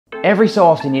Every so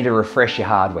often you need to refresh your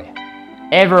hardware.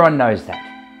 Everyone knows that.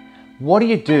 What do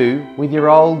you do with your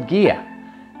old gear?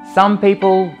 Some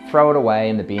people throw it away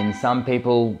in the bin, some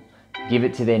people give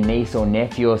it to their niece or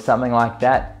nephew or something like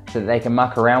that so that they can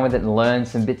muck around with it and learn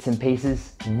some bits and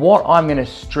pieces. What I'm going to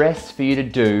stress for you to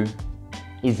do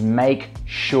is make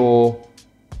sure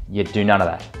you do none of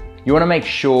that. You want to make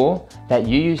sure that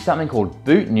you use something called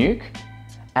boot nuke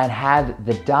and have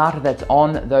the data that's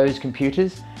on those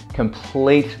computers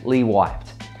completely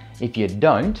wiped. If you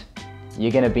don't,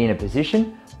 you're going to be in a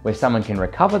position where someone can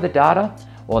recover the data,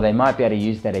 or they might be able to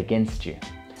use that against you.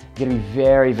 You're going to be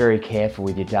very, very careful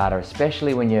with your data,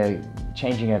 especially when you're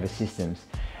changing over systems.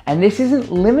 And this isn't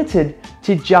limited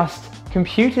to just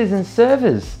computers and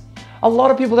servers. A lot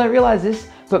of people don't realize this,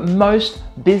 but most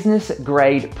business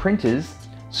grade printers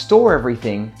store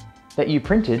everything that you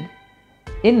printed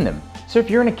in them. So if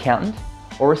you're an accountant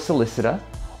or a solicitor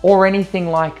or anything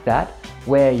like that,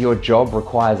 where your job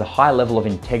requires a high level of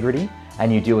integrity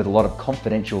and you deal with a lot of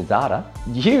confidential data,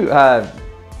 you are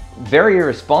very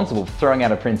irresponsible for throwing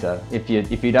out a printer if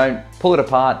you don't pull it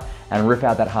apart and rip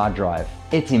out that hard drive.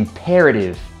 It's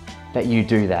imperative that you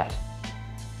do that.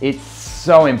 It's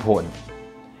so important.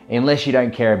 Unless you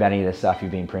don't care about any of the stuff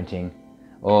you've been printing,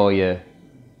 or you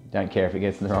don't care if it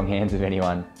gets in the wrong hands of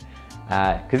anyone,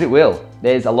 because it will.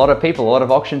 There's a lot of people, a lot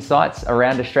of auction sites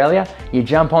around Australia. You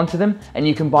jump onto them and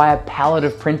you can buy a pallet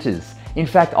of printers. In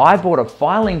fact, I bought a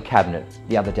filing cabinet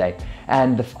the other day,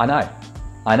 and I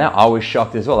know, I was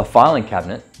shocked as well. A filing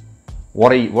cabinet,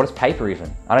 what is paper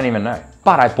even? I don't even know.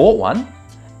 But I bought one,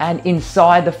 and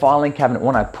inside the filing cabinet,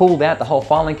 when I pulled out the whole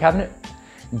filing cabinet,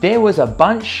 there was a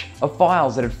bunch of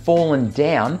files that had fallen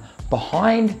down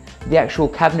behind the actual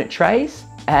cabinet trays,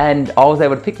 and I was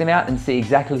able to pick them out and see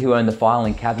exactly who owned the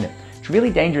filing cabinet. It's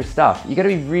really dangerous stuff. You got to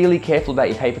be really careful about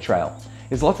your paper trail.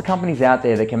 There's lots of companies out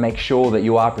there that can make sure that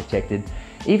you are protected.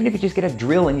 Even if you just get a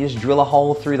drill and you just drill a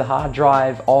hole through the hard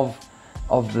drive of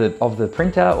the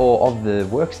printer or of the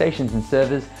workstations and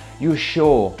servers, you're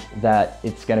sure that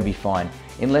it's going to be fine.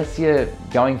 Unless you're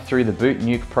going through the boot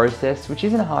nuke process, which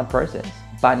isn't a hard process,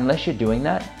 but unless you're doing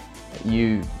that,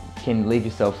 you can leave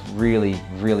yourself really,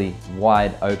 really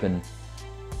wide open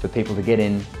for people to get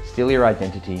in, steal your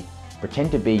identity,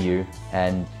 pretend to be you,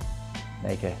 and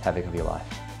make a havoc of your life.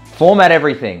 Format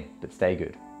everything, but stay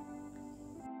good.